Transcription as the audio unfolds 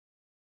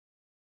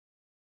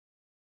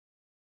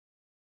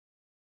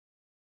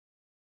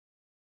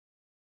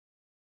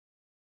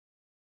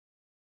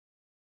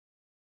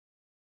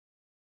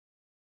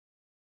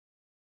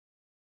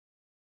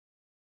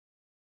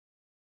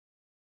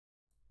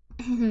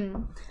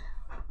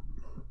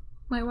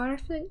Wait, what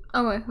is it?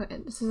 Oh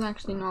wait, this is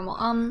actually normal.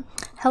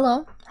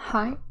 Hello,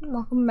 hi,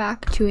 welcome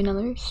back to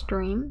another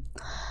stream.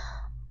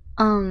 It's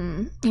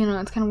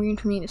kind of weird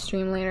for me to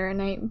stream later at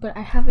night, but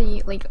I have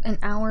like an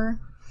hour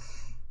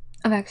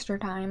of extra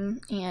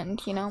time, and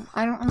I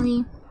don't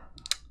really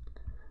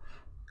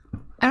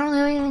have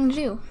anything to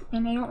do,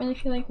 and I don't really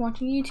feel like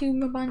watching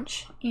YouTube a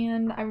bunch,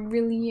 and I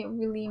really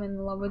am in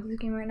love with this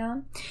game right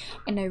now,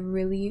 and I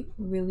really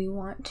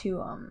want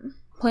to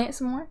play it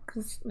some more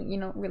because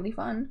really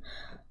fun.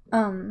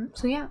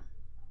 So yeah.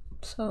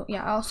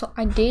 Also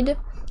I did,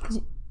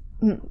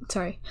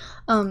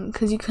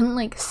 because you couldn't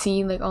like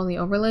see like all the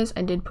overlays.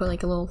 I did put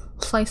like a little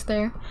slice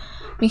there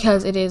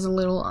because it is a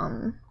little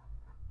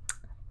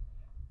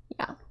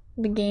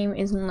the game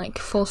isn't like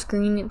full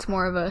screen. It's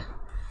more of a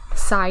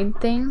side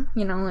thing,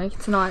 like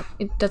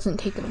it doesn't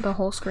take the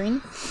whole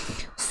screen.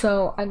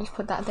 So I just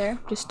put that there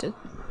just to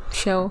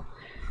show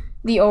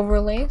the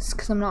overlays,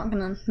 because I'm not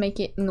gonna make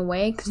it in the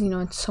way, because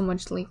it's so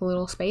much like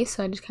little space.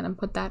 So I just kind of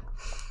put that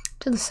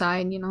to the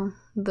side,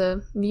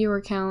 the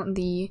viewer count,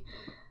 the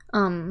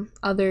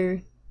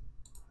other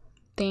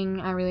thing,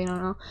 I really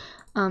don't know,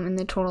 and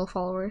the total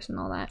followers and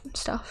all that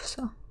stuff.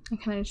 So I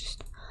kind of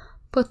just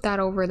put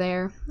that over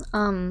there.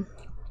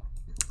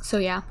 So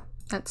yeah,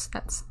 that's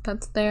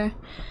there.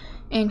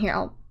 And here,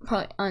 I'll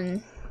probably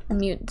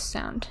unmute the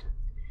sound.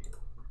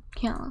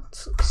 Yeah,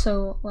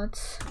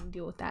 let's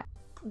deal with that.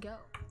 Go.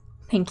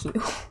 Thank you.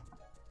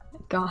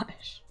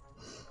 Gosh,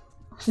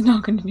 I was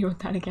not gonna deal with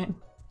that again.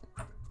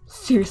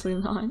 Seriously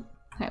not.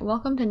 Alright,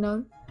 welcome to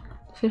No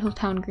Official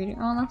Town Greeter.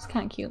 Oh, that's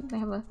kind of cute. They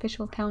have an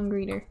official town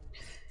greeter.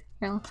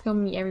 Here, let's go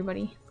meet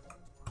everybody.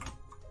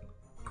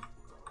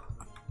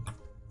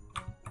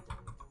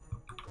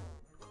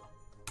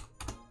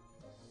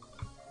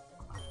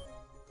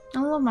 I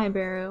love my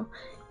Barrow.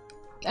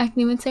 I can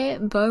even say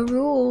it.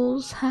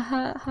 Rules.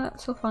 Haha,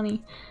 so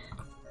funny.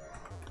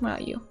 What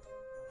about you?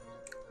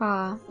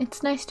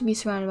 It's nice to be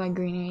surrounded by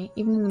greenery,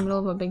 even in the middle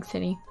of a big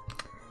city.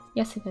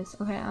 Yes, it is.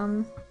 Okay,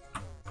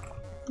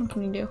 what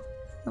can we do?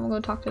 I'm gonna go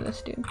talk to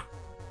this dude.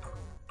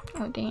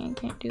 Oh dang, I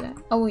can't do that.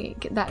 Oh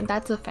wait,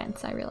 that's a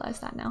fence. I realize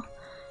that now.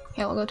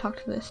 Okay, we'll go talk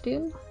to this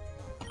dude.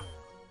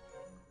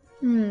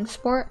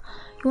 Sport.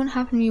 You wouldn't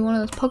happen to be one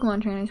of those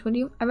Pokemon trainers, would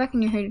you? I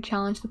reckon you're here to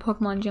challenge the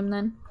Pokemon gym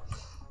then.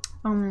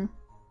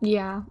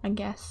 Yeah, I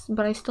guess.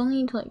 But I still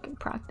need to like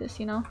practice,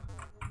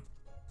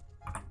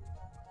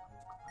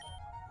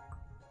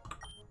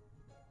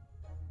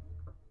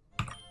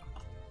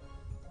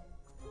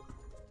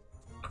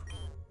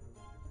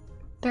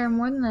 There are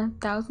more than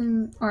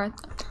 1,000 or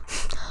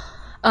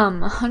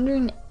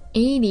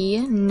 180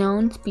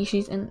 known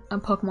species in a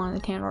Pokemon in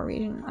the Tandor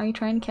region. Are you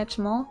trying to catch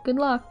them all? Good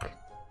luck.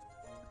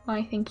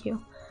 Why, thank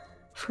you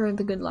for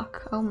the good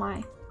luck. Oh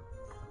my.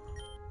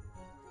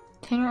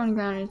 Tandor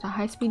Underground is a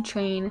high-speed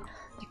train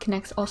that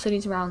connects all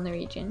cities around the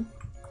region.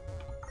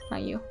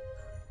 Not you.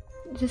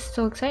 This is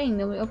so exciting.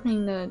 They'll be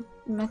opening the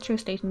metro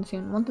station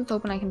soon. Once it's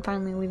open, I can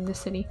finally leave the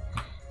city.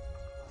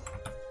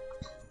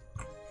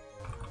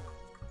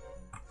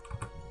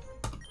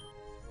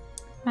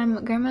 My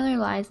grandmother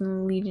lies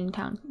in Legion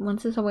Town.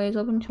 Once this away is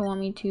open, she'll want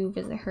me to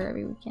visit her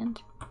every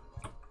weekend.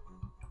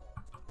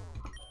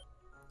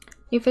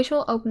 The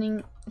official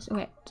opening is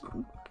okay.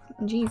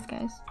 Jeez,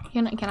 guys,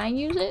 can I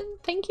use it?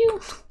 Thank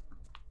you.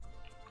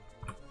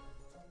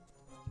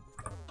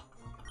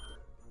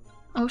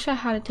 I wish I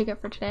had a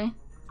ticket for today.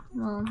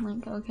 Well,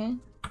 like, okay.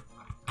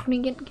 Can we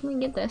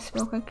get this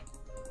real quick?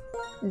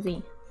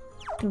 Z.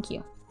 Thank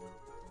you.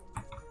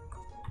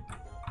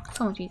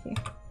 So much easier.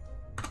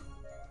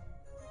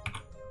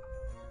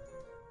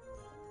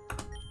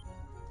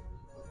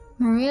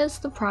 Maria's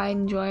the pride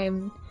and joy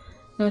of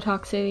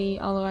Notok City,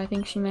 although I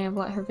think she may have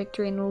let her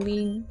victory in the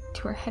league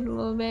to her head a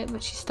little bit,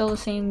 but she's still the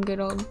same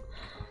good old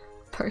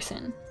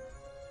person.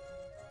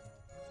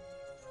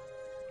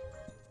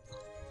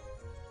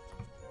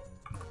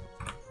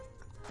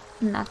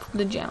 And that's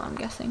the gem, I'm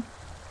guessing.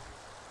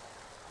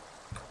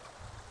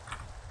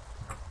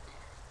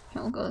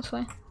 Here, we'll go this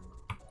way.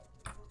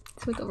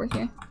 Let's look over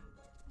here.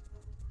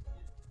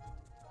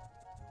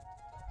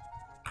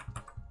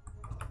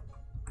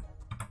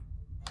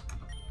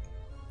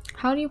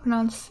 How do you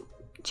pronounce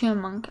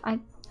Chinmonk?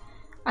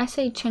 I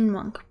say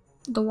Chinmonk.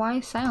 The Y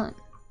is silent.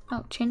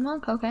 Oh,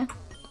 Chinmonk? Okay.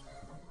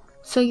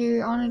 So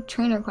you're on a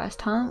trainer quest,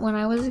 huh? When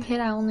I was a kid,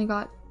 I only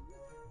got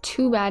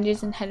 2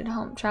 badges and headed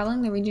home.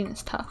 Traveling the region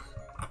is tough.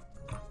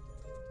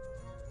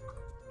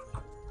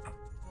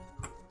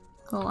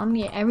 Well, I'm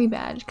gonna get every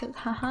badge, cause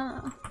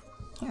haha.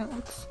 Yeah,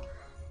 let's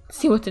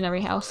see what's in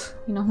every house.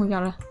 We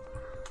gotta.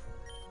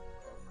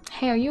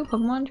 Hey, are you a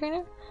Pokemon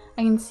trainer?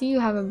 I can see you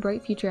have a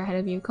bright future ahead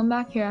of you. Come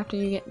back here after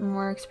you get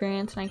more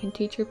experience and I can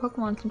teach your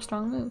Pokemon some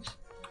strong moves.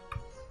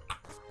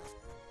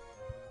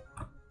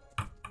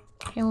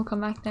 Okay, we'll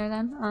come back there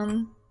then.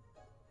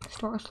 The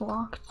store is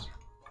locked.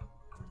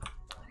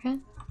 Okay.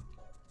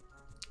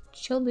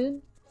 Chill,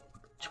 dude.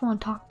 Just wanna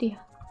talk to you.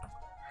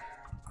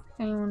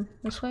 Anyone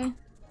this way?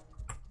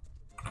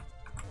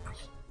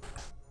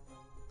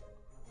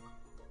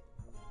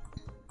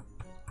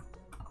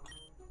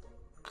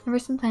 Ever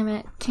since I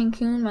met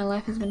Tinkoon, my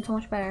life has been so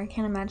much better. I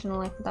can't imagine a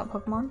life without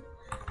Pokemon.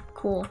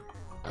 Cool.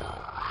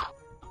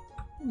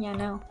 Yeah,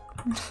 no.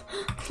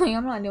 Like,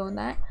 I'm not doing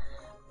that.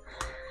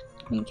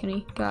 Can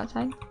we go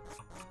outside?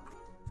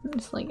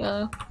 Just like,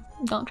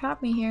 don't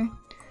trap me here.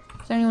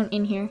 Is there anyone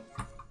in here?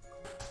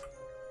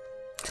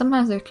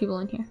 Sometimes there's people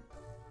in here.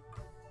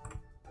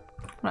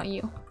 Not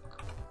you.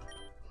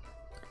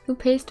 Who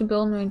pays to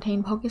build and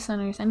maintain Poké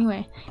Centers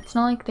anyway? It's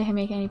not like they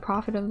make any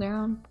profit of their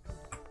own.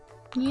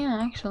 Yeah,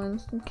 actually,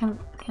 this is kind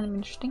of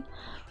interesting.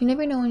 You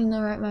never know when the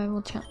right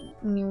rival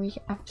we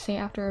have to say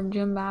after a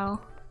gym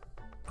battle.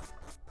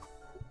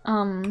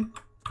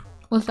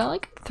 Was that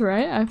like a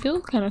threat? I feel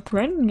kind of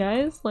threatened,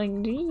 guys. Like,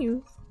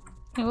 jeez.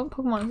 Hey, what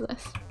Pokemon is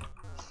this?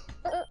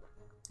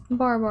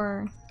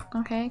 Barbar.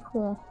 Okay,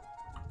 cool.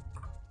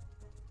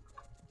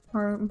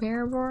 Or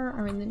Bearbar?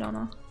 I really don't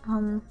know.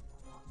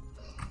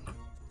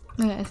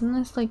 Yeah, isn't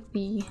this like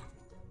the...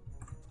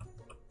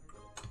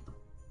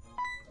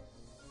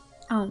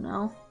 Oh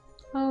no.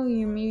 Oh,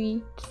 you're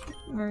maybe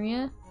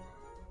Maria?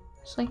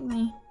 Just like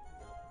me.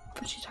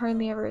 But she's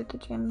hardly ever at the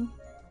gym.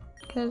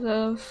 Because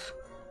of...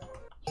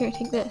 Here,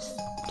 take this.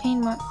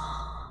 Obtain more...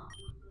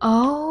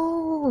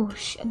 Oh,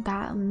 shit,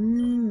 that...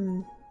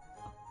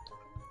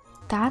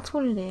 That's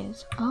what it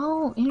is.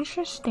 Oh,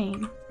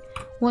 interesting.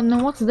 Well,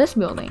 then what's this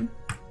building?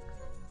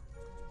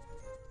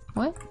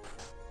 What?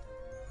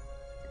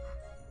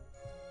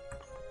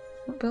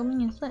 What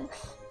building is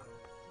this?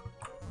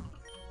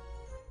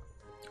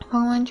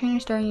 Pokemon trainer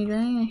starting your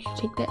journey, I should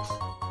take this.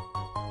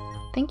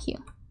 Thank you.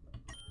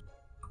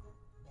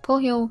 Full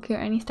heal will cure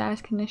any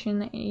status condition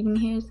that even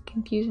hears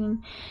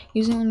confusion.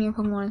 Use it when your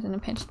Pokemon is in a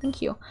pinch.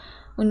 Thank you.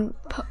 When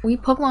we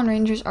Pokemon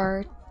Rangers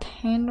are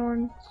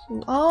Tandor.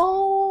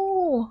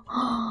 Oh!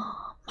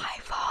 My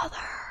father!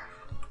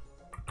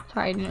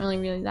 Sorry, I didn't really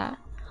realize that.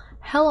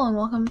 Hello and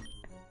welcome.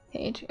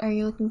 Paige, are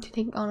you looking to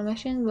take on a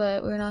mission?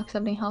 But we're not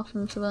accepting help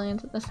from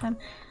civilians at this time.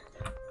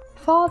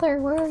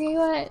 Father, where are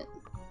you at?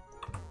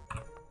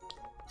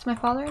 Is my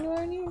father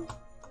anywhere near? Do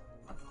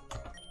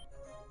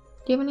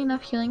you have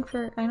enough healing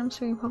for items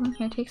for your Pokemon?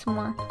 Here, take some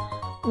more.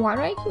 Why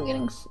do I keep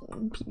getting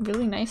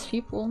really nice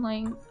people?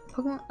 Like,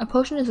 Pokemon, a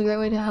potion is a great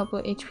way to help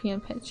with HP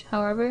and pitch.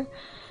 However,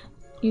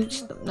 you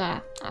just,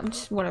 I'm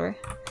just, whatever.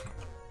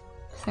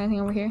 Is there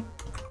anything over here?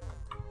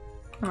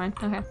 Never mind,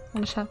 okay.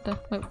 I'll just have to,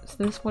 wait, what's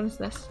this? What is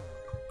this?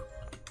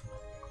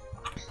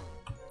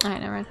 Alright,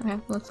 never mind, okay.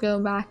 Let's go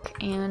back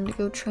and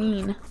go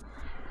train.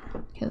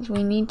 Because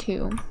we need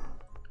to.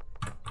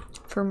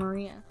 For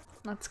Maria.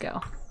 Let's go.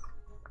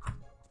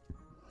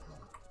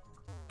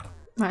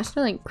 Wow, it's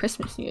still like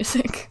Christmas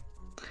music.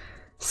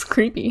 It's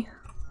creepy.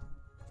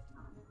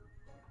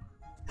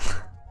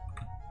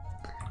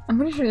 I'm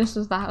pretty sure this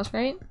is the house,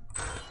 right?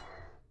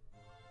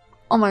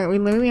 Oh my god, we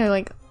literally are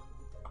like...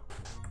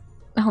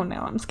 Oh no,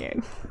 I'm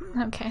scared.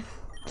 Okay.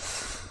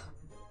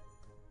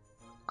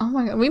 Oh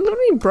my god, we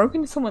literally broke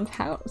into someone's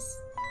house.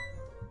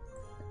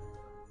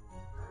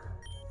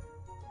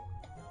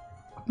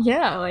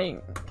 Yeah,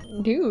 like,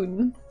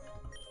 dude.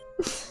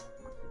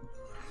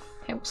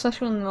 Okay, well,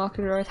 social in the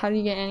locker doors. How do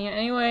you get in here?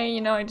 Anyway,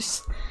 you know, I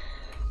just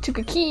took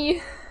a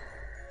key.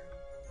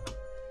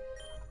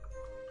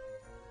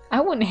 I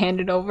wouldn't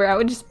hand it over. I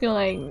would just be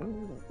like,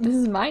 this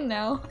is mine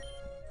now.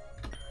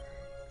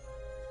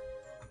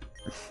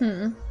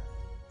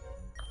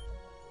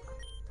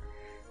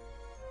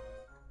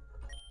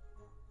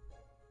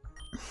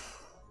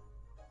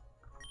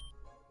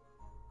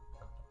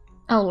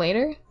 Oh,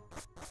 later?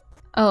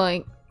 Oh,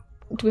 like,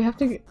 do we have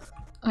to?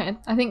 Okay,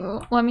 I think,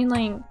 well, I mean,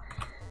 like,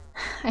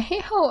 I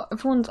hate how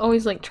everyone's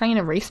always, like, trying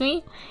to race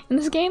me in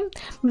this game,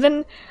 but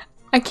then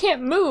I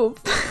can't move.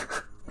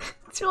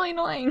 It's really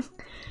annoying.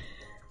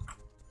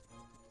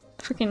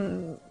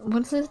 Freaking,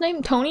 what's his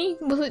name? Tony?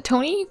 Was it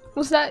Tony?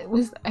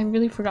 I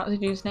really forgot to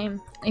do his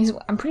name.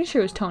 I'm pretty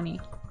sure it was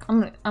Tony.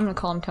 I'm gonna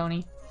call him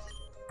Tony.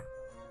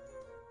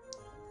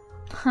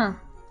 Huh.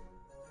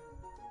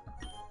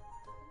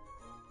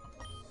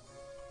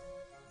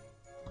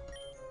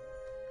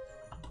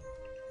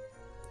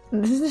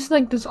 This is just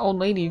like this old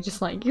lady,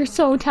 just like, you're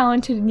so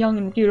talented and young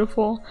and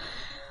beautiful.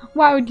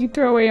 Why would you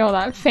throw away all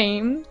that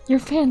fame? Your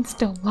fans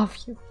still love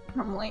you.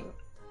 And I'm like,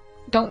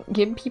 don't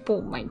give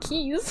people my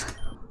keys.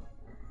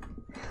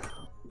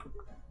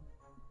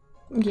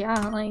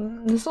 Yeah, like,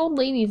 this old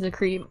lady's a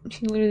creep.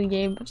 She literally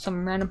gave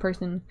some random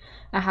person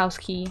a house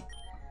key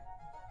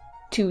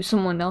to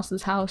someone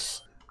else's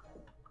house.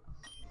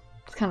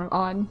 It's kind of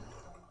odd.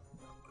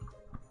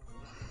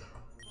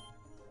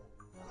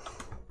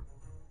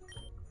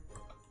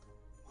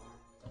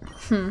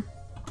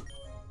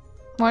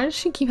 Why does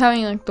she keep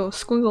having like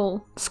those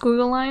squiggle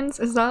lines?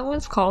 Is that what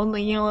it's called?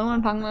 Like, you know what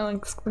I'm talking about?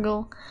 Like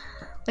squiggle,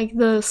 like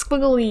the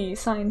squiggly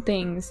sign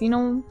things, you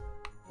know?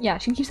 Yeah,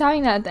 she keeps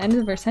having that at the end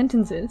of her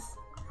sentences.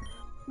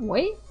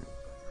 Wait.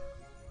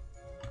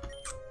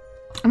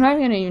 I'm not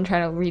gonna even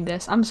try to read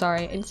this. I'm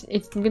sorry.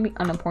 It's really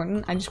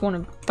unimportant. I just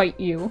want to fight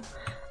you.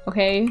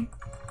 Okay?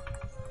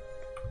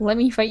 Let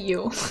me fight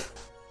you.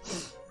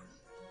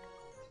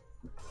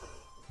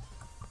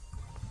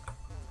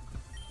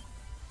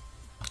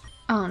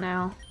 Oh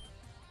no.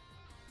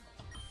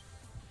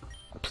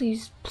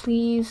 Please,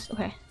 please.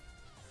 Okay.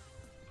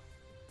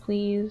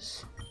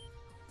 Please.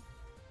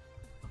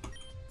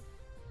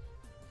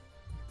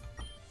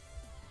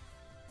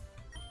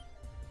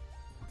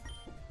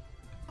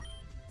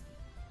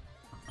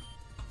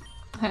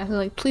 Okay, I was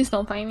like, please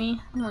don't fight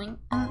me. I'm like,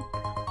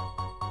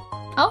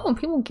 oh,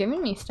 people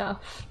giving me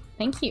stuff.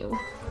 Thank you.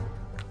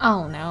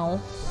 Oh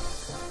no.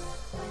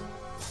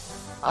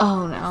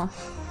 Oh no.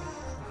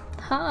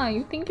 Huh,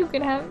 you think you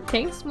could have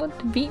taste what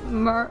to beat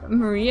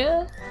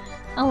Maria?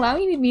 Allow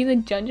me to be the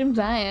judge of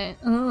that.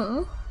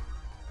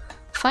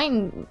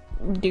 Fine,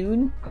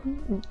 dude.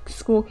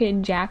 School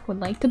kid Jack would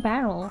like to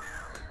battle.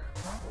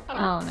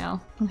 Oh no.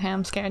 Okay,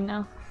 I'm scared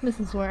now. This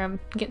is where I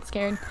get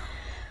scared.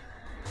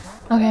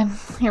 Okay,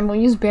 here, we'll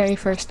use Barry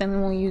first, and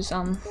then we'll use,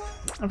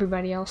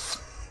 everybody else.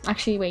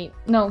 Actually, wait.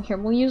 No, here,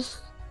 we'll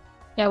use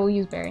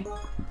Barry.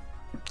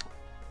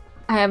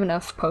 I have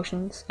enough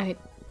potions, I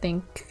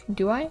think.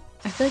 Do I?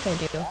 I feel like I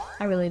do.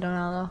 I really don't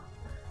know,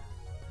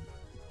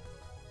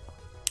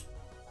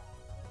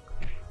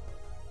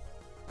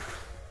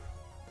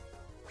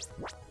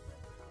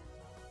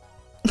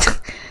 though.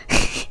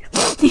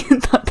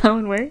 You thought that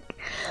would work?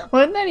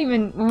 What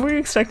were you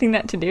expecting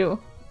that to do?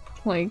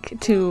 Like,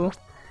 to...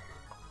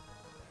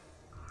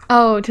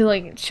 Oh, to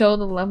like show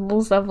the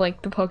levels of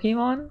like the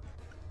Pokemon?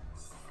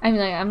 I mean,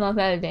 like, I'm not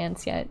that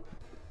advanced yet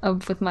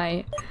with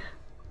my,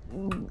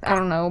 I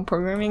don't know,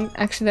 programming.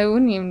 Actually, that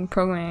wouldn't even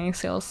programming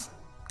skills.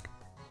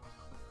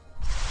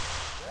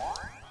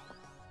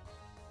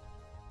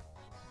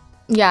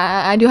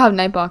 Yeah, I do have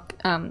Nightbot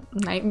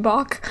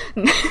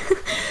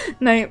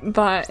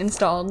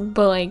installed,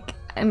 but like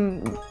I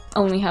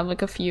only have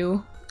like a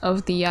few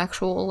of the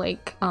actual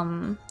like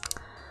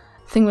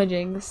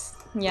thingamajigs.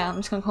 Yeah, I'm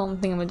just gonna call them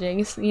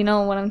thingamajigs. You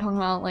know what I'm talking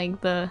about, like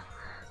the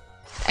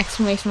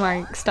exclamation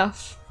mark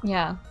stuff.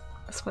 Yeah,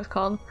 that's what it's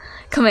called.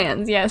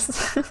 Commands,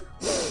 yes.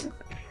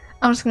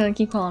 I'm just gonna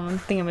keep calling them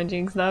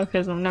thingamajigs though,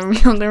 because I'm never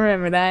able to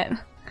remember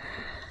that.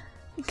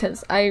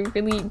 Because I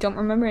really don't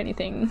remember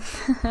anything.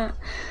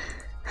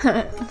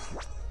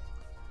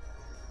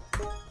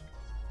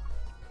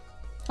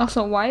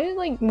 Also, why did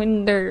like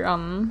when their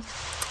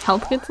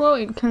health gets low,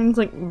 it turns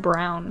like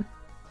brown?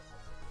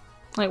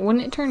 Like,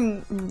 wouldn't it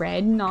turn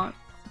red, not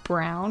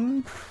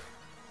brown?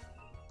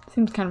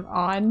 Seems kind of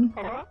odd.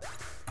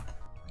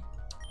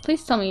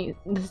 Please tell me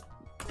this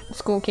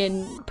school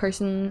kid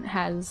person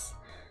has...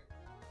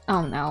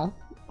 Oh no.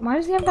 Why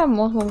does he have to have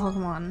multiple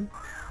Pokemon?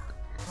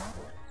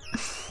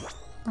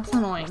 That's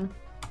annoying.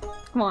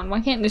 Come on,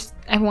 why can't just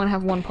everyone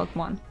have one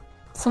Pokemon?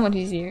 So much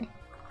easier.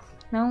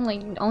 No,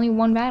 like, only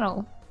one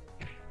battle.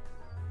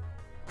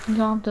 You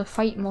don't have to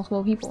fight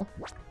multiple people.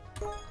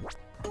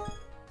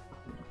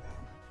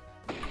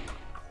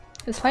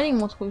 Because fighting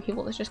multiple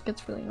people, it just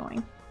gets really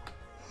annoying.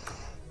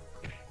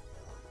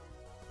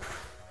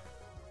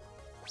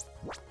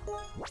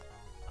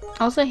 I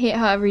also hate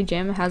how every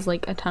gym has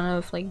like a ton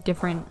of like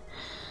different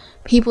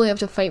people you have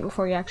to fight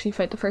before you actually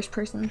fight the first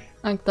person.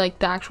 Like the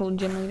actual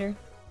gym leader.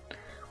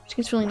 Which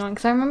gets really annoying.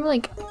 Because I remember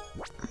like... Do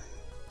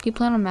you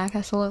play on a Mac?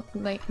 I still look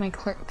like my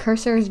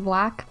cursor is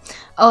black.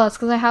 Oh, that's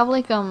because I have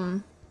like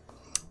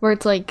where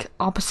it's like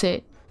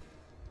opposite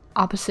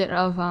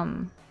of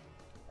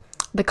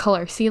the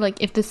color. See,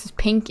 like if this is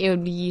pink, it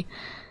would be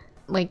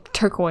like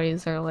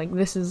turquoise, or like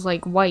this is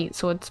like white,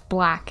 so it's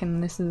black,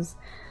 and this is,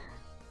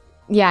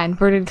 yeah,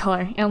 inverted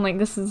color, and like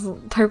this is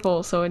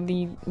purple, so it'd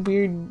be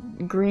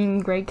weird green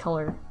gray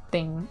color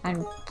thing. I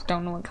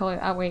don't know what color.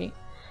 Oh wait,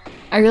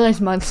 I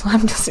realized mud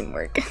slap doesn't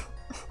work.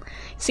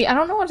 See, I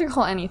don't know what to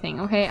call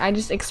anything. Okay, I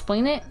just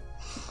explain it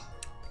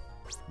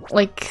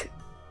like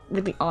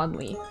really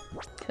oddly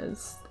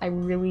because I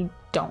really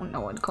don't know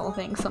what to call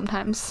things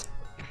sometimes.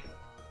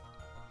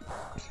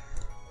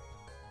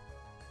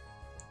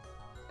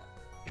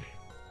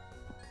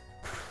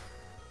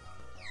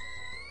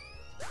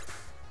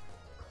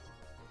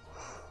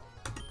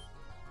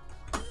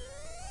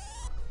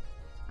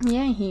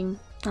 Yeah, he,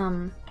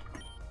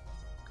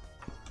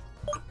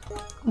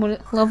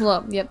 level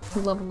up, yep, he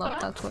leveled up,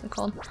 that's what it's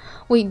called.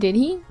 Wait, did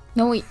he?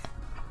 No, wait,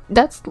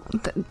 that's,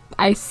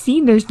 I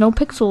see there's no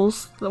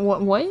pixels.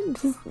 What?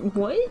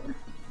 What?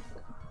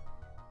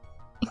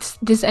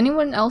 Does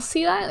anyone else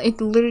see that?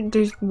 It literally,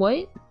 there's,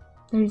 what?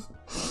 There's,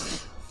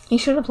 he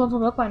should have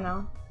leveled up by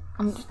now.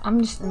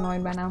 I'm just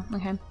annoyed by now.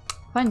 Okay,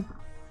 fine.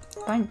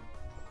 I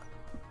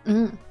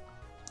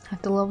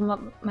have to level him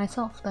up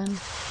myself then.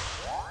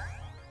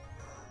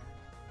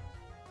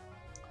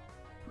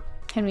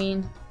 Can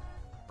we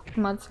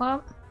mud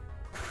slap?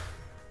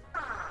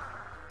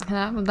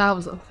 That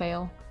was a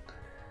fail.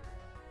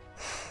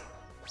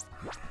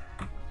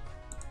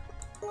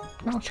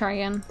 I'll try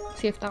again,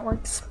 see if that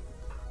works.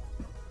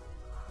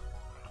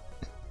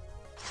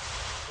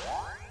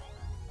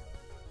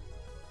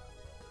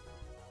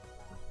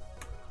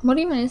 What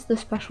even is the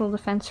special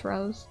defense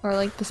rose? Or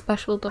like the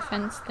special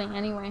defense thing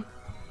anyway?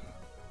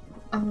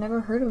 I've never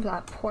heard of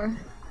that before.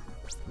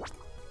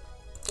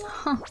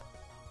 Huh.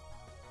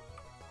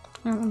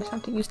 I just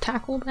have to use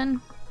tackle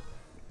then.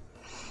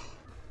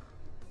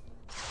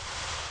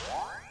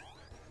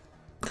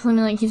 Cause I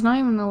mean, like, he's not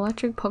even an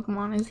electric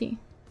Pokemon, is he?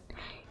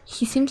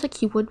 He seems like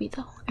he would be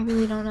though. I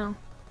really don't know.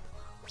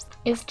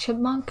 Is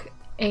Chipmunk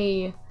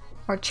or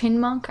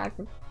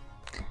Chinmunk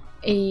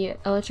a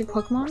electric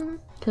Pokemon?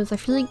 Because I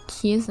feel like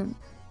he isn't.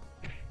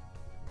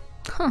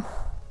 Huh.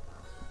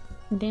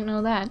 Didn't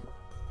know that.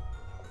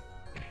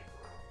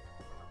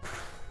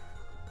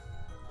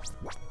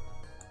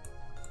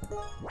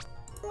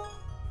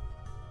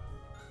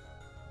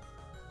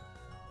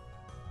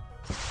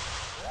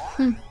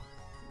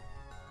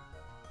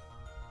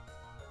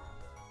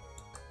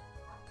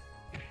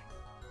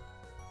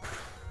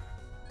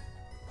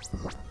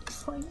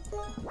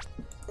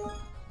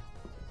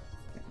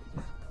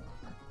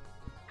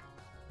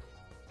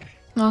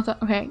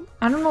 Okay,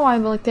 I don't know why,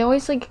 but like they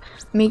always like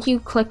make you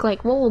click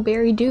like what will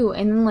Barry do,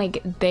 and then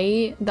like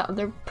the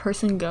other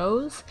person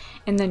goes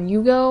and then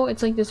you go.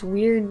 It's like this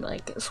weird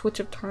like switch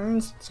of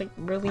turns. It's like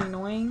really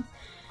annoying.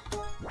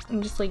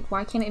 I'm just like,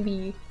 why can't it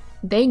be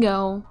they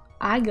go,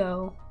 I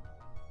go,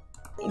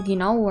 you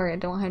know, where I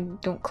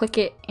don't click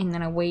it and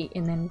then I wait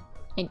and then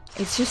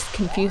it's just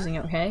confusing.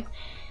 Okay,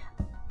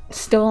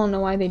 still don't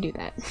know why they do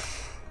that.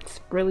 It's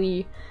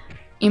really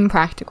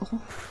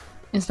impractical.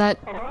 Is that,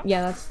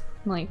 yeah, that's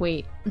like,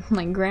 wait,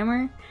 like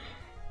grammar?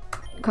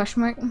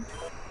 Question mark?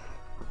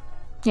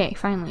 Yay,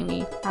 finally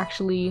we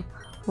actually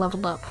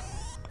leveled up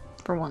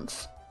for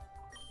once.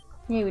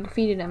 Yay, we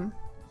defeated him.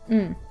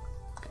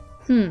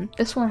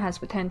 This one has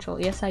potential.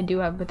 Yes, I do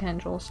have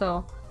potential,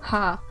 so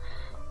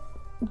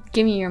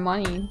give me your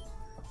money.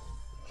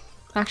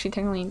 Actually,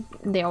 technically,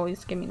 they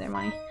always give me their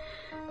money.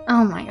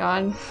 Oh my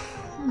god.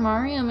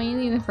 Mario may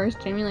be the first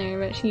gym leader,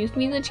 but she used to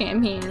be the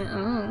champion.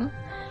 Oh.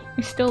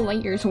 You're still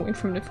light years away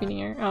from defeating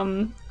her.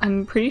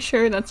 I'm pretty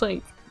sure that's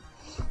like,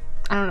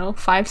 I don't know,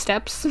 5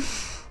 steps.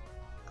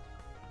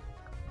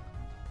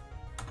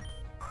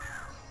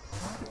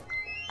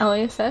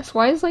 LASS?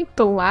 Why is like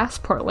the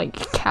last part like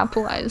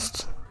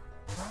capitalized?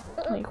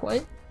 Like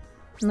what?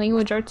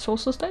 Language Arts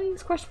Social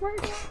Studies? Question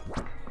mark?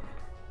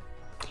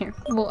 Here.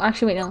 Well,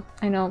 actually wait, no.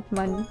 I know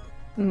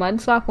mud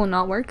slap will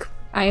not work.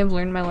 I have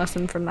learned my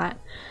lesson from that.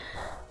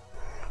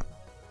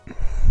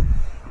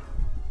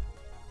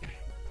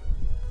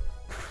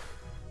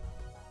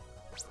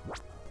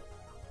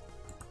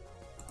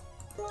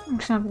 I'm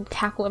just gonna have to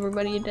tackle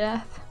everybody to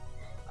death.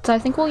 So I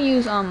think we'll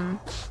use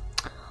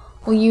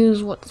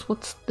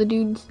what's the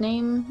dude's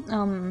name?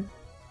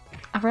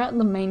 I forgot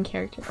the main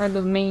character or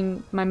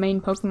my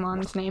main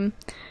Pokemon's name.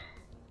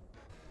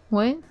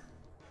 What?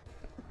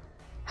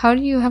 How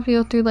do you have to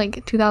go through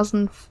like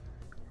 2000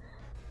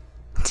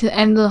 to the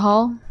end of the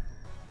hall?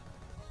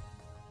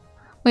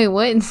 Wait,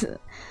 what?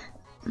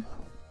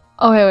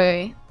 Oh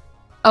wait.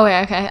 Oh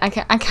wait, okay.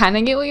 I kind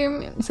of get what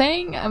you're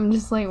saying. I'm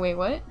just like, wait,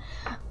 what?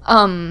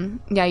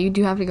 Yeah, you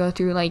do have to go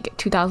through like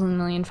 2,000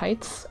 million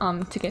fights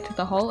to get to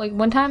the hall. Like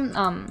one time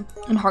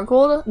in Heart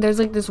Gold, there's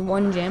like this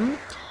one gym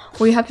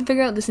where you have to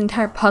figure out this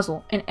entire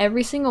puzzle, and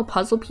every single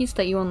puzzle piece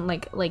that you own,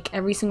 like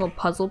every single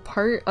puzzle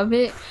part of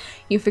it,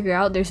 you figure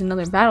out there's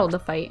another battle to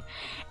fight,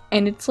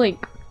 and it's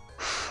like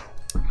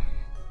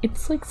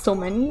so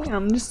many. And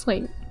I'm just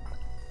like,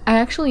 I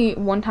actually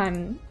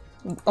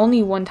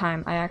only one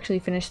time I actually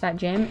finished that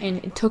gym,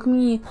 and it took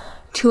me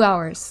 2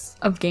 hours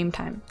of game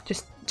time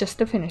just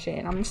to finish it,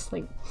 and I'm just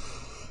like,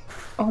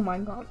 oh my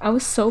god. I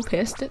was so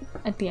pissed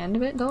at the end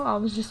of it though. I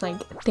was just like,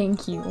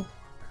 thank you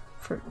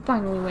for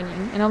finally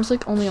winning, and I was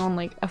like only on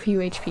like a few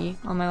HP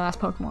on my last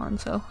Pokemon,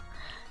 so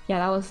yeah,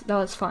 that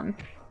was fun.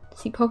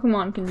 See,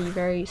 Pokemon can be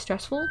very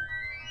stressful.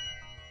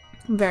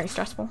 Very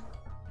stressful.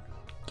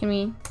 Can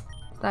we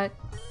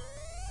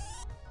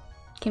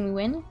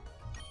win?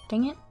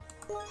 Dang it.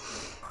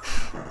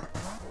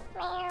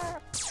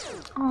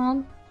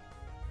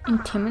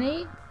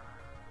 Intimidate?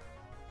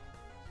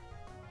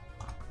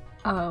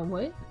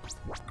 What?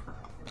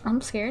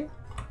 I'm scared.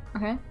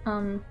 Okay,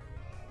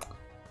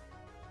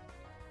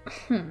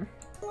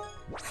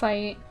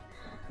 Fight.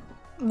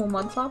 Will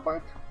Mud Slap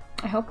work?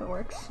 I hope it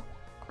works.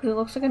 Because it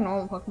looks like a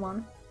normal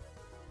Pokemon.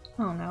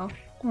 Oh no.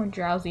 We're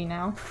drowsy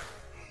now.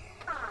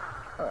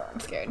 I'm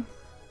scared.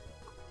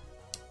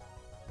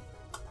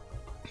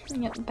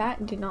 Yep,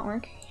 that did not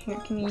work. Here,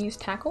 can you use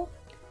Tackle?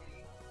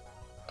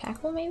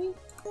 Tackle, maybe?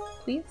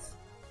 Please?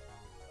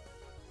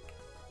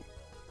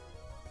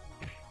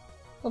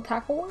 Will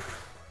Tackle work?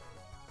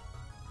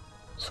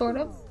 Sort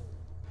of?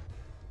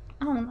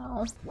 I don't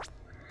know.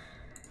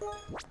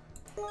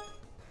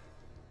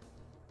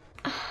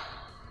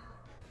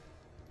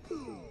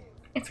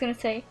 It's gonna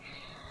say,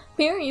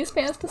 Mary is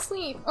fast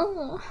asleep.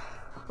 Oh.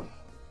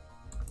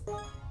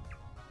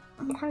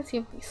 I'm trying to see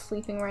if he's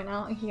sleeping right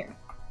now. Here.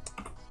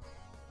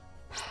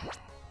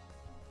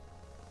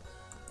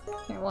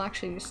 Here, we'll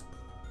actually just...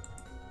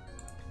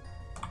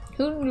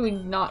 Who do we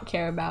not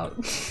care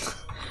about?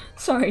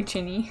 Sorry,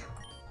 Chinny.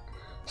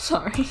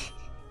 Sorry.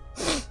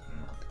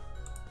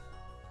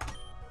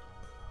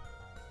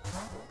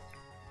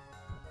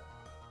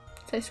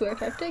 I swear,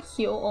 if I have to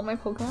heal all my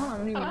Pokemon,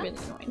 I'm gonna be really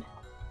annoyed.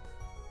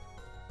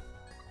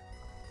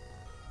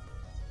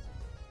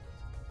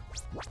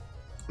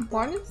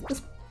 Why does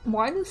this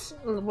Why does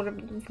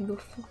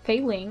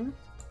failing?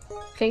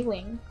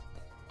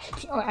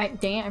 Oh,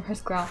 dang it! I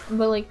pressed growl.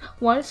 But like,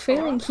 why does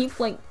failing keep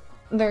like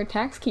their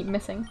attacks keep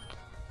missing?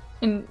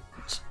 And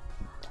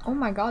oh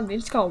my god, they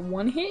just got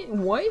one hit.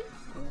 What?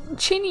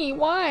 Chinny,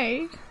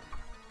 why?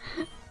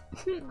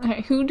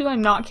 Okay, who do I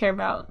not care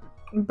about?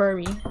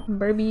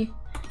 Burby,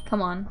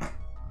 come on,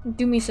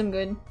 do me some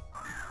good.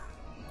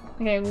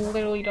 Okay, I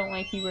literally don't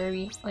like you,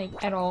 Burby, like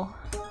at all.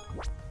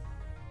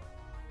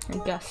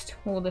 Or Gust.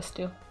 What will this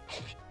do?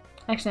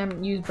 Actually, I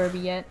haven't used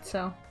Burby yet,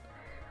 so.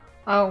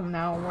 Oh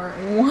no, we're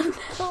at 1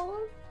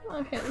 health.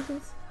 Okay, this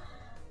is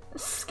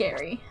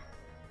scary.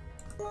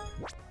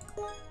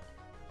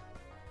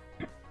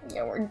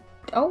 Yeah, we're.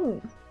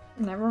 Oh,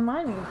 never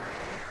mind.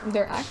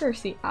 Their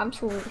accuracy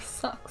absolutely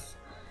sucks.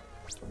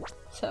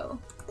 So,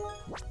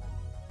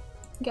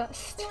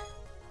 Gust.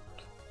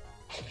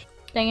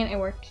 Dang it, it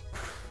worked.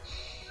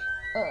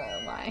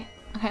 Oh my.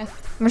 Okay,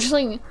 I'm just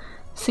like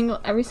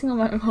every single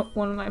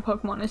one of my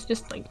Pokemon is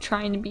just like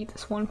trying to beat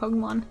this one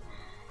Pokemon.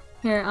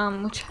 Here,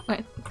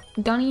 okay,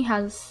 Dunny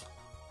has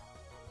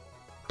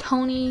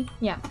Tony.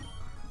 Yeah,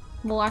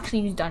 we'll actually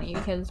use Dunny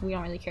because we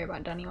don't really care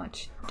about Dunny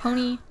much.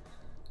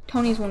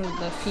 Tony's one of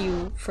the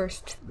few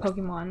first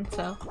Pokemon,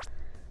 so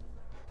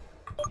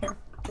here,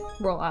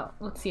 roll out.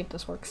 Let's see if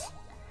this works.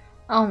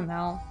 Oh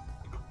no.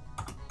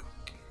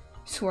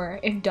 Swear,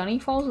 if Dunny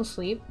falls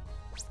asleep,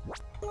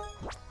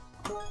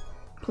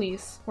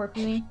 please work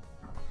with me.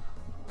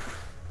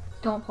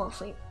 Don't fall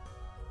asleep.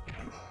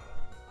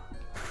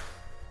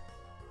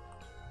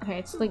 Okay,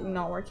 it's like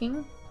not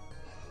working.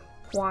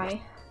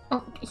 Why?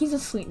 Oh, he's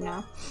asleep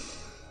now.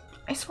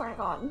 I swear to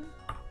God.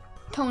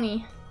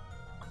 Tony.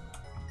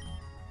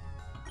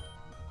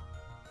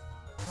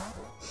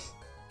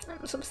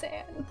 I'm so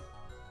sad.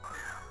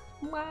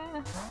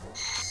 Why?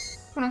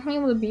 We're not gonna be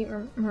able to beat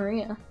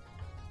Maria.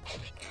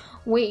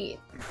 Wait,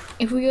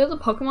 if we go to the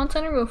Pokemon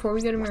Center before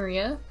we go to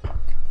Maria,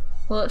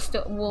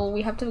 will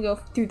we have to go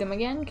through them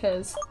again?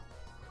 Cause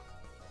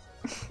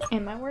it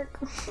might work.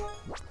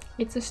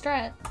 It's a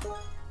strat.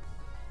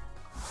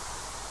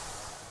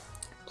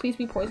 Please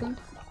be poisoned.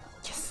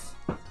 Yes.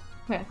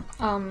 Okay.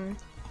 I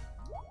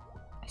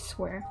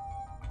swear.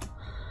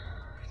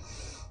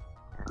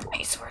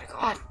 I swear to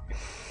God.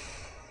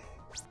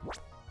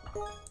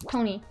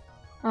 Tony.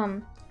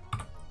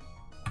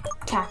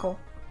 Tackle.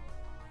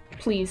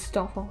 Please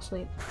don't fall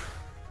asleep.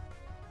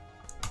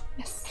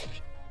 Yes.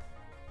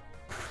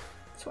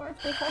 Swear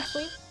if they fall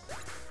asleep.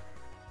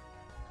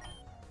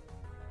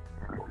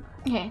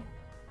 Okay.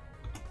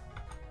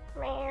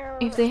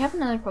 If they have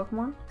another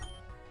Pokemon.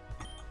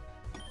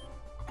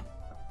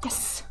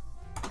 Yes!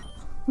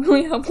 We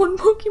only have one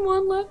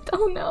Pokemon left.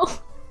 Oh no.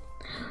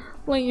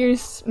 Light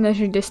years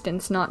measure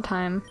distance, not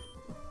time.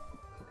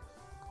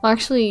 Well,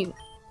 actually,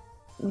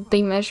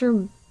 they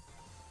measure.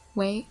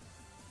 Wait.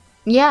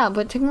 Yeah,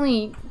 but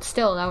technically,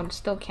 still, that would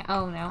still count.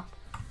 Oh no.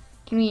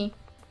 Can we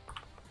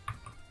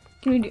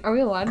are we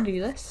allowed to do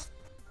this?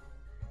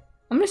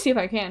 I'm gonna see if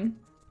I can.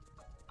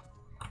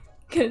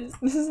 Cause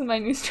this is my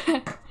new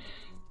strat.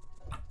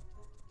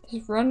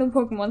 Just run to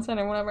Pokemon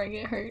Center whenever I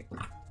get hurt.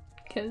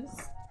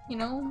 Cause, you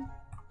know,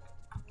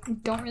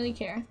 don't really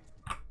care.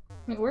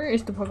 Wait, where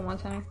is the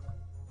Pokemon Center?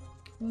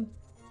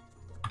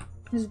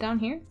 Is it down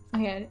here?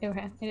 Okay,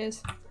 okay, it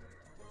is.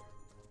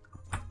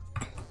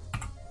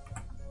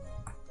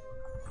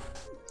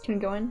 Can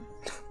we go in?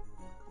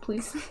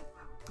 Please.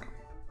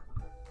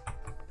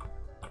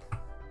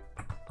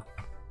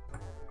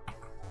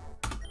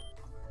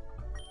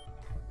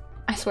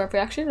 I swear, if we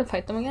actually have to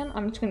fight them again,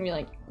 I'm just gonna be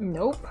like,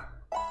 nope.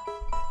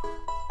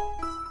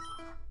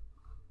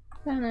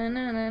 Na na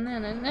na na na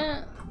na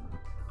na.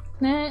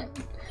 Nah.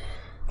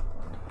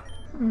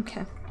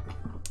 Okay.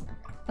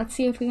 Let's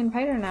see if we can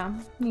fight her now,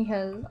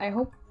 because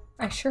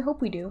I sure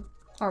hope we do,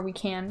 or we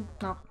can.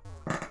 No.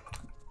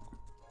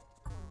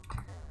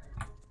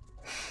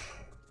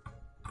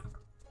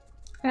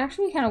 It'd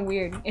actually be kind of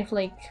weird if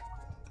like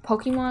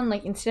Pokemon,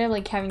 like instead of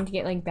like having to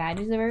get like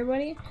badges of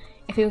everybody,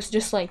 if it was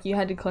just like you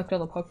had to collect all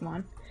the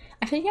Pokemon.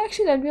 I think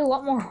actually that'd be a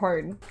lot more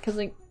hard, because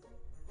like,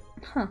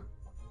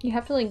 you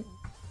have to like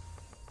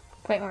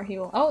fight more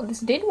people. Oh,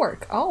 this did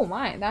work. Oh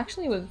my, that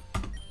actually was.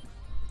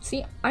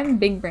 See, I'm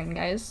big brain,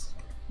 guys.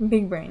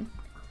 Big brain.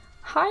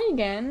 Hi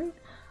again.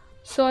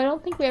 So I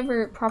don't think we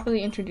ever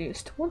properly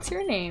introduced. What's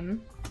your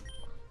name?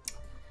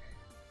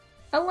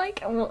 I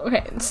like.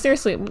 Okay,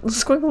 seriously,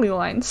 squiggly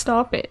line.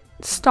 Stop it.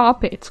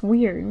 Stop it. It's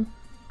weird.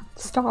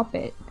 Stop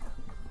it.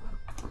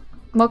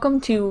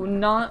 Welcome to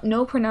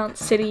no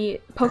pronounced city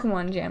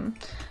Pokemon gym.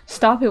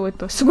 Stop it with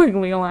the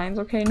squiggly lines,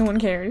 okay? No one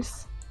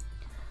cares.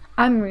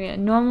 I'm Maria,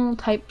 normal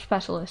type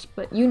specialist,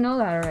 but you know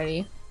that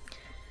already.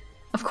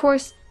 Of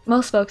course,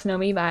 most folks know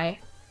me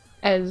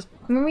as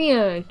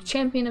Maria,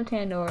 champion of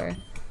Tandor.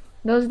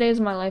 Those days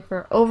of my life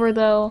are over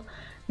though.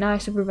 Now I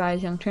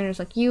supervise young trainers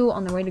like you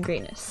on their way to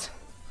greatness.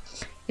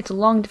 It's a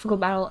long, difficult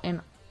battle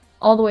and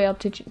all the way up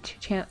to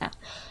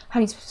how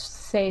do you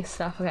say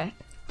stuff? Okay.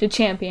 To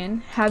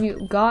champion. Have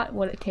you got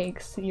what it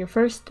takes? Your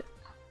first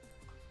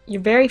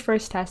Your very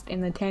first test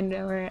in the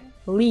Tandor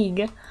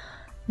League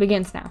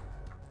begins now.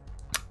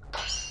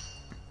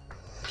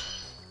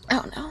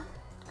 Oh no.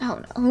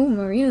 Oh no. Ooh,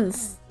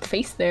 Maria's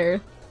face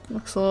there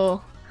looks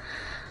a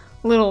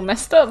little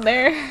messed up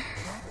there.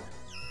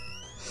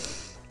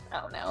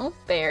 Oh no.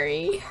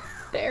 Barry.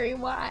 Barry,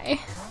 why?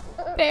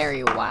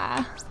 Barry,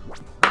 why?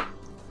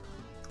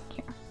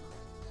 Here.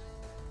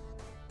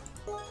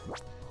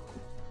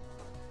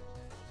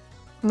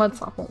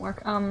 Mudslap won't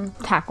work.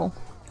 Tackle.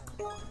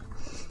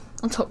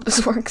 Let's hope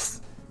this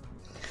works.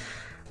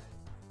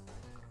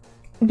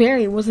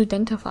 Barry was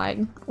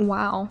identified.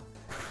 Wow.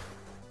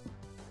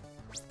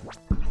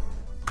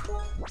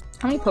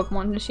 How many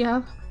Pokemon does she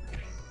have?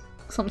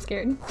 So I'm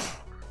scared.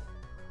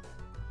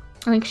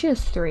 I think she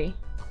has 3.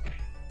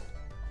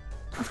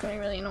 That's gonna be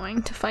really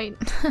annoying to fight.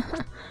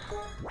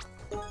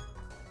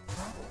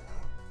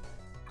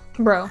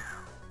 Bro.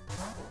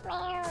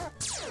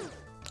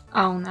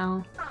 Oh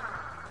no.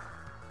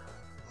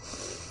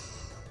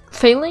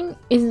 Failing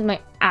is my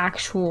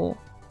actual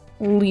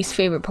least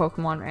favorite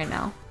Pokemon right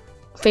now.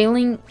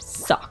 Failing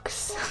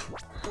sucks.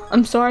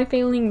 I'm sorry,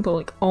 Failing, but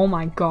like, oh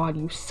my god,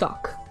 you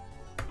suck.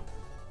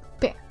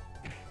 Bear.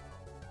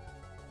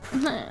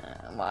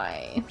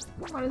 Why?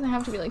 Why does it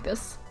have to be like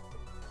this?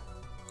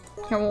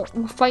 Here, we'll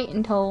fight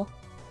until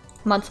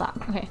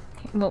Mudslap. Okay,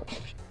 well,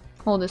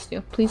 hold this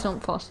do. Please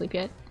don't fall asleep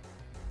yet.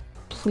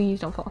 Please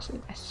don't fall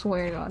asleep. I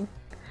swear to God.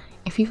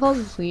 If he falls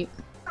asleep,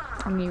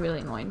 I'm gonna be really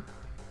annoyed.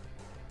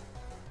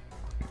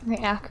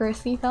 Okay,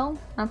 accuracy though.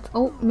 That's,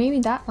 oh, maybe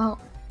that. Oh.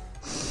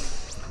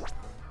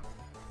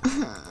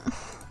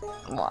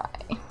 Why?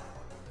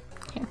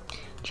 Here,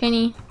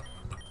 Chinny,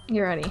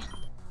 you're ready.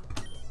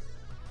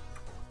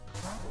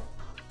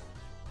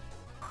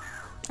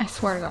 I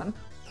swear to God.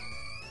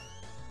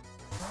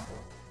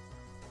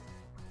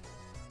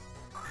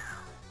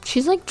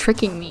 She's like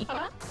tricking me,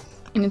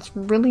 and it's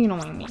really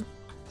annoying me.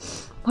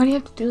 Why do you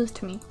have to do this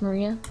to me,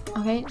 Maria?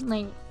 Okay,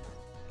 like,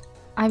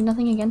 I have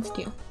nothing against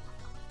you.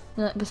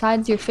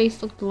 Besides, your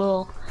face looked a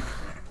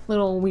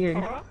little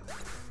weird.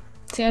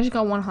 See, I just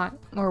got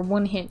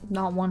one hit,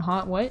 not one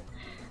hot. What?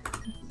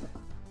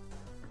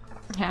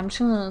 Okay, I'm just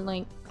gonna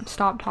like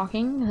stop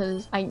talking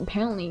because I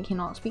apparently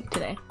cannot speak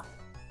today.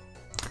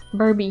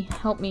 Burby,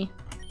 help me,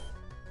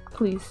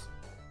 please.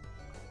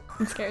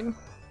 I'm scared.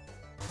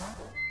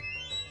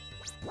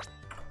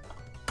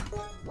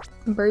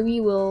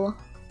 Burby will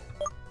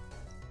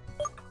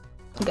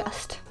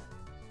gust.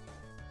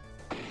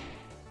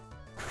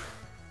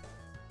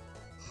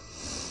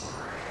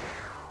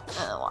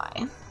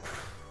 Why?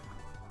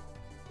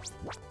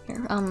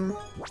 Here,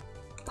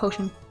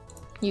 potion.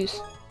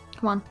 Use.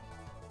 Come on.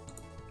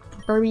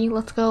 Burby,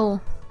 let's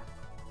go.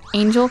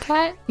 Angel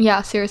Cat?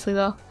 Yeah, seriously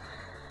though.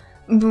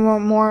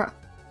 More.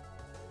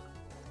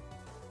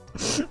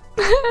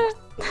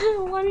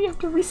 Why do you have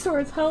to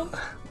resource help?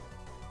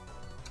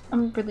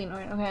 I'm really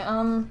annoyed. Okay,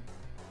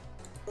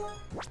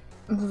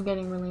 this is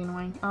getting really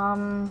annoying.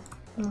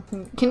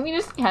 Can we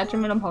just catch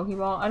him in a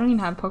Pokeball? I don't even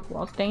have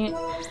Pokeballs, dang it.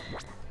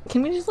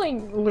 Can we just like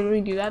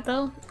literally do that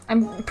though?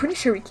 I'm pretty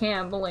sure we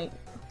can, but like,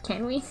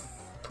 can we?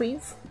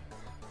 Please?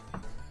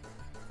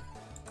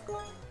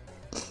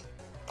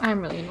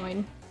 I'm really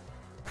annoyed.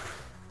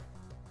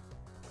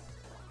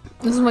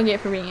 This is what I get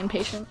for being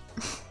impatient.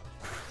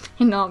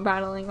 And not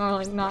battling or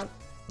like not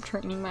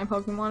training my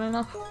Pokemon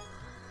enough.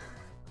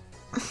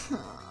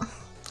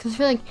 Because I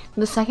feel like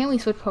the second we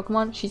switch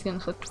Pokemon, she's gonna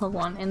switch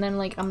Pokemon, and then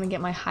like I'm gonna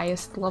get my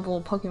highest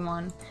level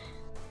Pokemon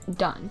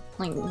done.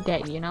 Like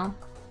dead, you know?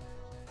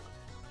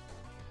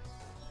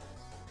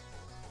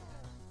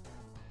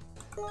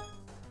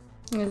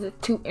 There's a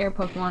 2 air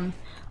Pokemon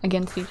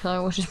against each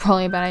other, which is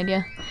probably a bad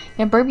idea.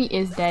 Yeah, Burby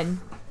is dead.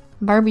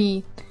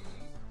 Burby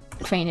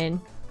fainted.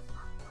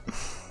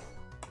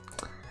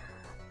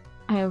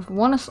 I have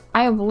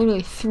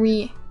literally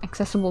 3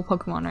 accessible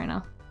Pokemon right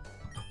now.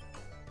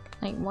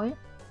 Like, what?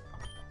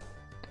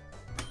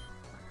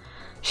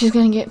 She's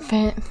gonna get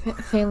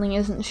failing,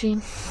 isn't she?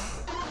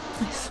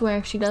 I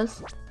swear she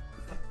does.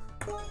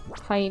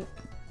 Fight.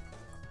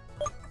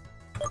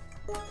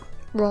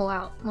 Roll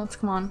out. Let's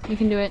come on. We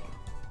can do it.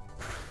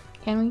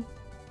 Can we?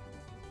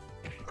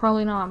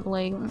 Probably not, but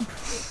like,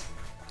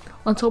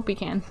 let's hope we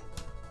can.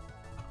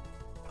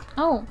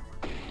 Oh,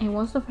 it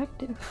was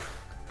effective.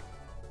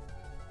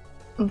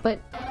 But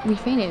we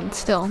fainted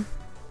still.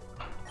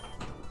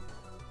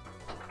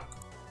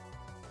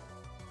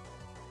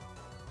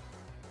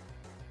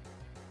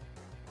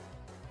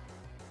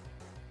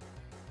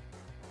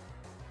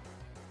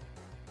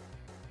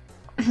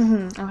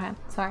 Okay,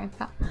 sorry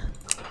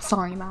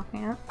about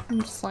that.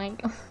 I'm just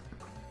like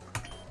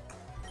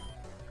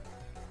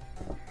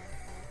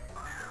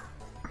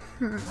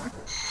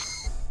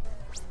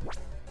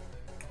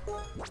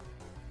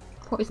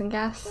poison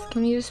gas.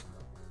 Can we just?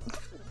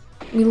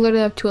 We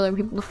literally have 2 other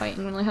people to fight,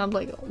 and we only have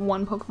like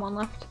 1 Pokemon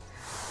left.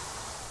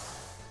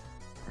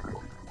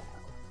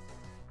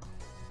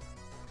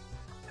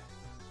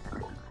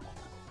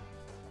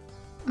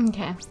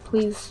 Okay,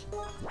 please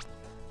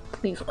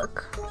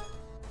work.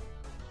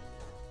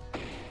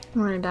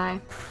 I'm gonna die.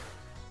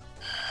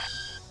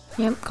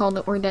 Yep, called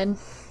it. We're dead.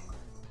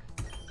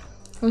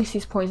 At least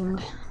he's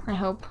poisoned, I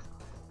hope.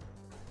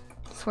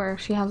 I swear, if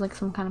she has like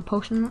some kind of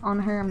potion on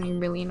her, I'm gonna be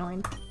really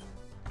annoyed.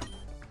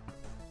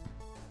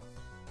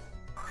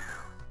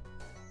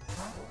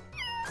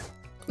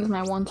 This is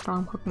my one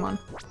strong Pokemon.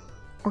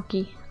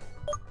 Orky.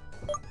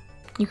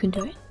 You can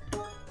do it.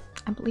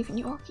 I believe in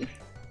you, Orky.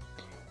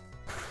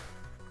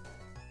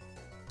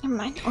 Never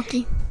mind,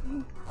 Orky.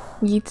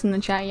 Yeets in the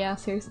chat, yeah,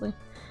 seriously.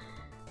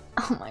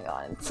 Oh my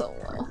god, it's so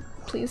low.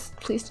 Please,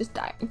 please just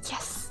die.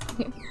 Yes!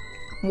 Okay.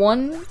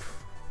 One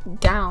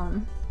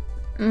down.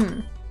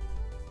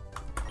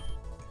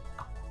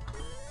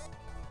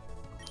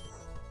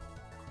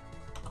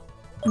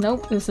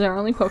 Nope, this is our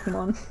only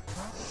Pokemon.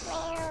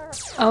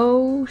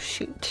 Oh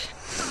shoot.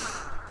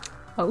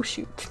 Oh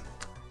shoot.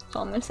 That's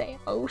all I'm gonna say.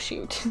 Oh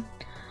shoot.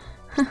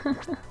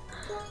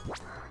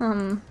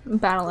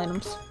 Battle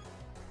items.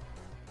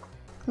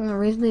 When the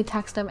raise the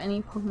attack step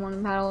any Pokemon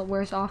in battle, it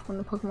wears off when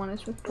the Pokemon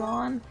is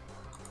withdrawn.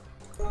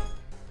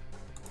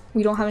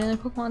 We don't have any other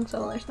Pokemon,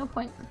 so there's no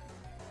point.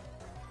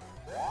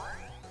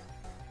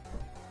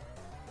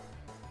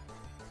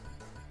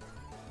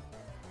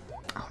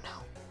 Oh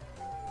no.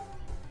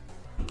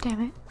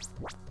 Damn it.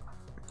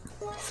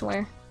 I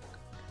swear.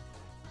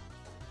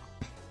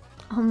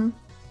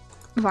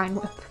 Vine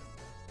Whip.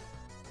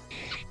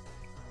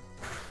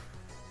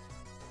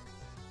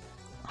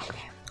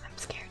 Okay, I'm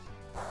scared.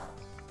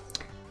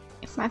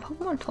 If my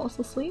Pokemon falls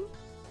asleep,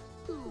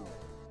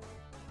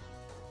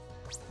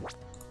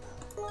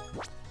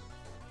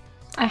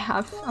 I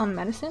have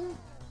medicine.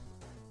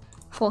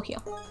 Full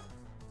heal.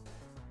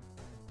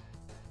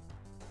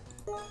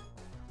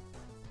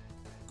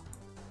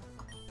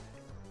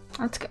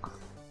 Let's go.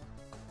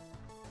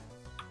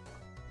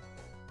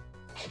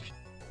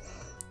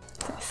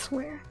 I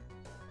swear.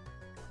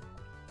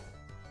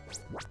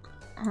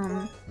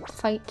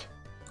 Fight.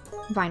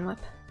 Vine Whip.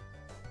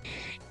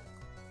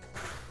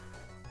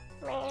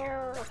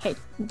 Okay,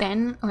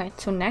 then, okay,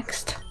 so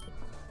next.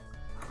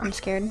 I'm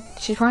scared.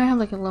 She's probably have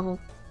like a level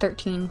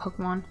 13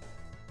 Pokemon.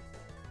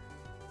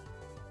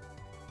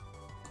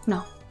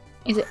 No.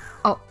 Is it?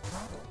 Oh.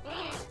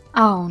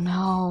 Oh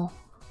no.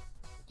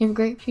 You have a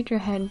great future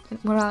ahead.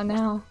 What about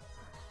now?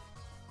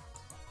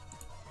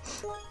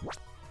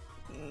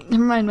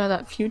 Never mind about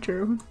that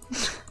future.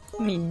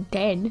 I mean,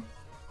 dead.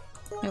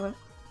 Wait, what?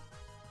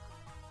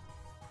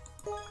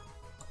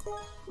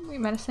 Wait,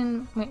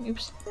 medicine? Wait,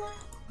 oops.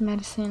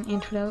 Medicine,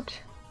 antidote.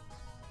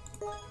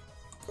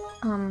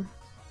 I'm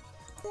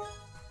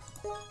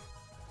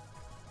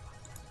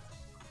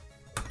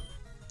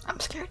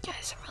scared,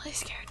 guys. I'm really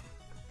scared.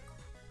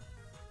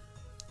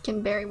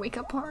 Can Barry wake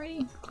up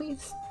already,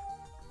 please?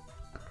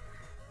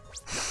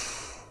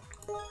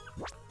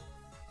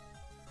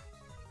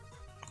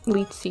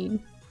 Leech Seed.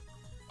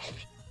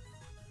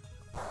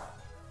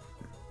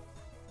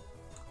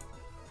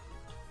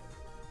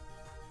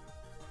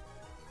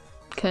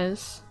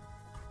 Because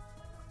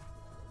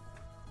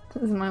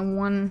this is my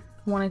one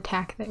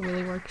attack that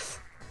really works.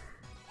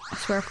 I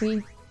swear if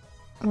we're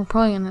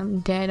probably gonna be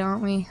dead,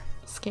 aren't we?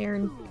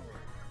 Scared.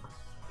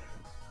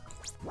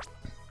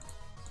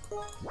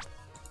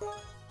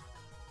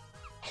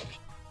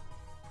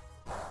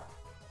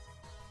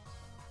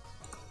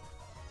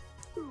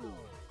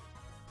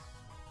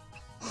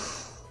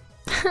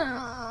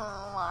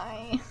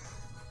 Why?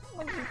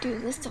 Why did you do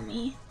this to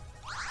me?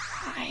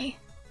 Why?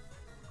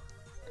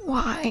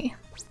 Why?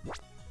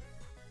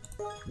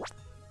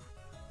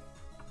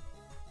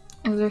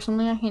 Is there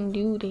something I can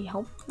do to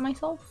help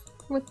myself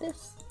with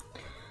this?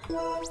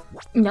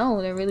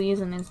 No, there really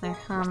isn't, is there?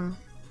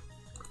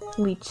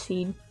 Leech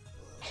Seed.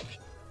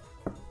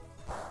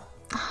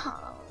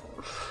 Oh,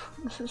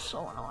 this is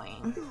so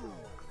annoying.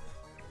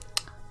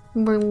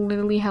 We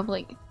literally have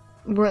like,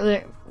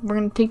 we're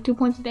gonna take 2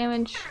 points of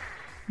damage,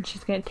 and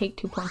she's gonna take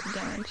 2 points of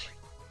damage.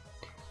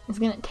 It's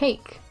gonna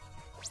take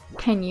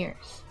 10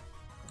 years.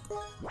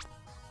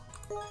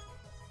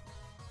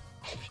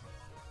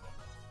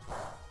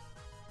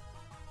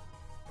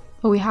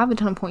 But we have a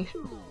ton of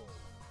potions.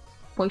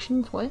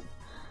 Potions? What?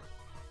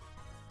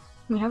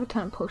 We have a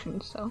ton of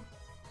potions, so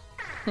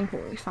I think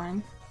we'll be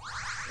fine.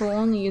 We'll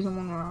only use them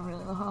when we're on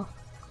really low health.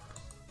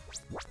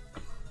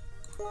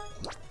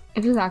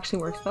 If this actually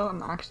works though,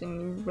 I'm actually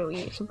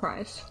really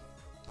surprised.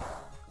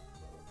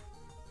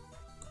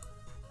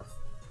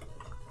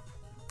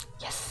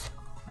 Yes!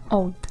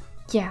 Oh,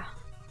 yeah.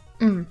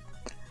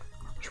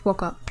 She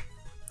woke up.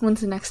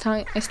 When's the next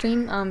time I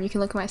stream? You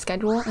can look at my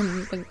schedule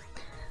and like,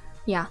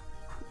 yeah,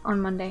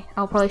 on Monday.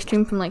 I'll probably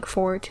stream from like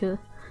 4 to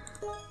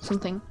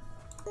something.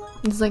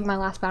 This is like my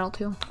last battle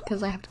too,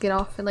 because I have to get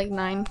off at like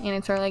 9 and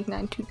it's already like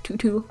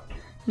 9:22.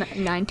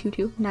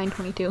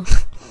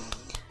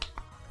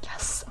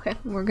 Yes. Okay,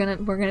 we're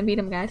gonna beat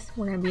him, guys.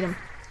 We're gonna beat him.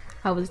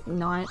 I was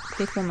not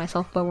faithful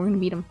myself, but we're gonna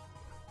beat him.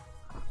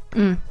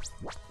 So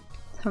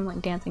I'm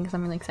like dancing because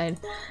I'm really excited.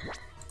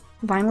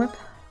 Vine Whip.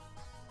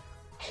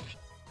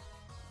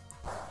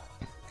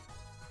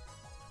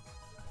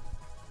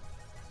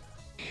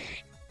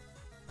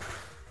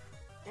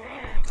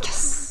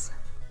 Yes.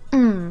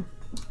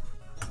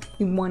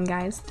 We won,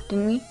 guys,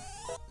 didn't we?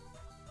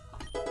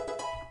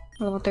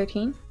 Level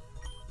 13?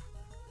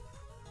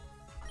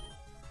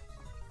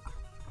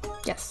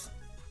 Yes.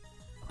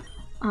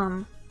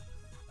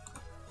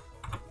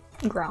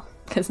 Growl,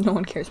 because no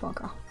one cares about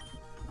Growl.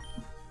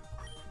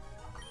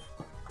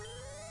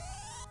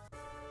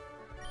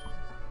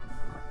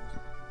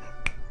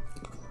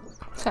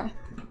 Sorry.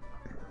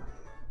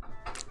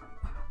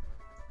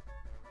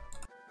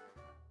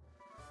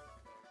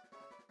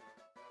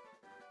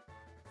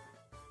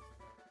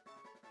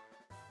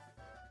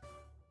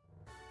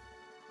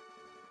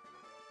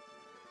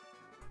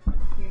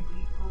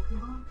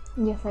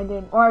 Yes, I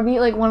did. Or I beat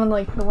like one of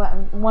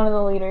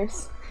the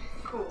leaders.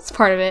 Cool. It's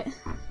part of it.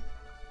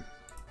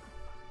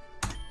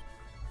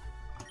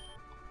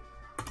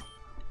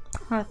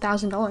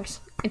 $1,000.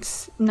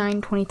 It's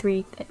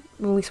 9:23 at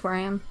least where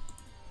I am.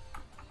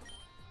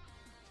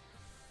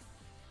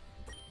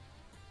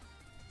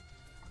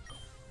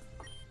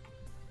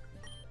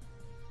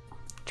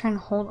 Trying to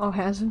hold. Oh,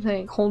 has to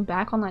say hold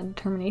back on that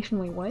determination.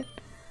 Wait, what?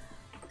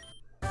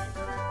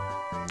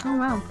 Oh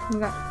wow, we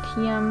got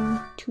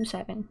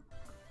TM27.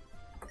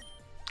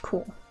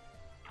 Cool.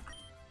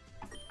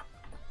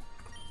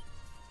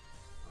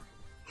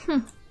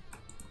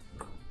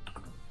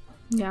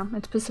 Yeah,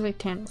 it's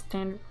Pacific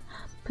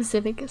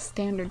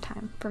Standard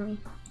Time for me.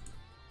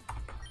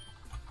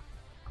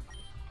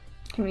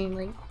 Can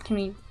we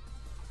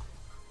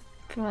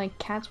I feel like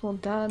cats, well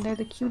duh, they're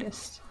the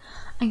cutest.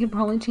 I could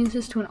probably change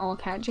this to an all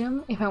cat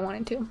gym if I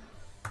wanted to.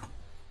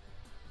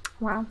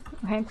 Wow,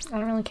 okay, I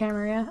don't really care,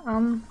 Maria.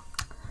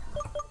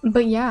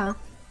 But yeah,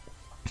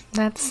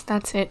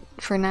 that's it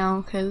for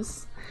now,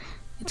 because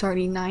it's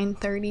already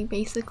 9:30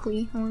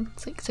 basically, or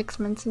it's like 6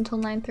 minutes until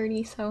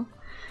 9:30, so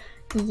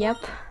yep.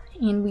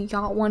 And we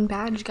got one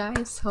badge,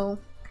 guys, so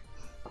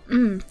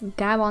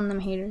dab on them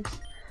haters.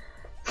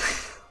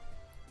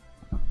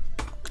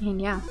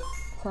 And yeah,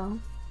 so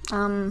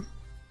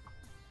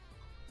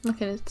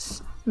look at it,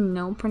 it's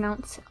no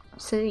pronounce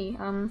city.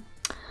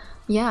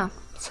 Yeah,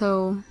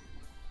 so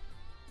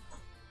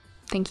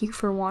thank you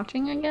for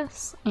watching, I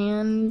guess,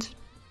 and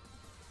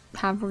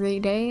have a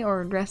great day,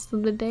 or rest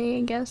of the day,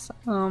 I guess,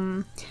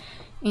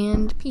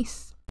 and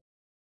peace.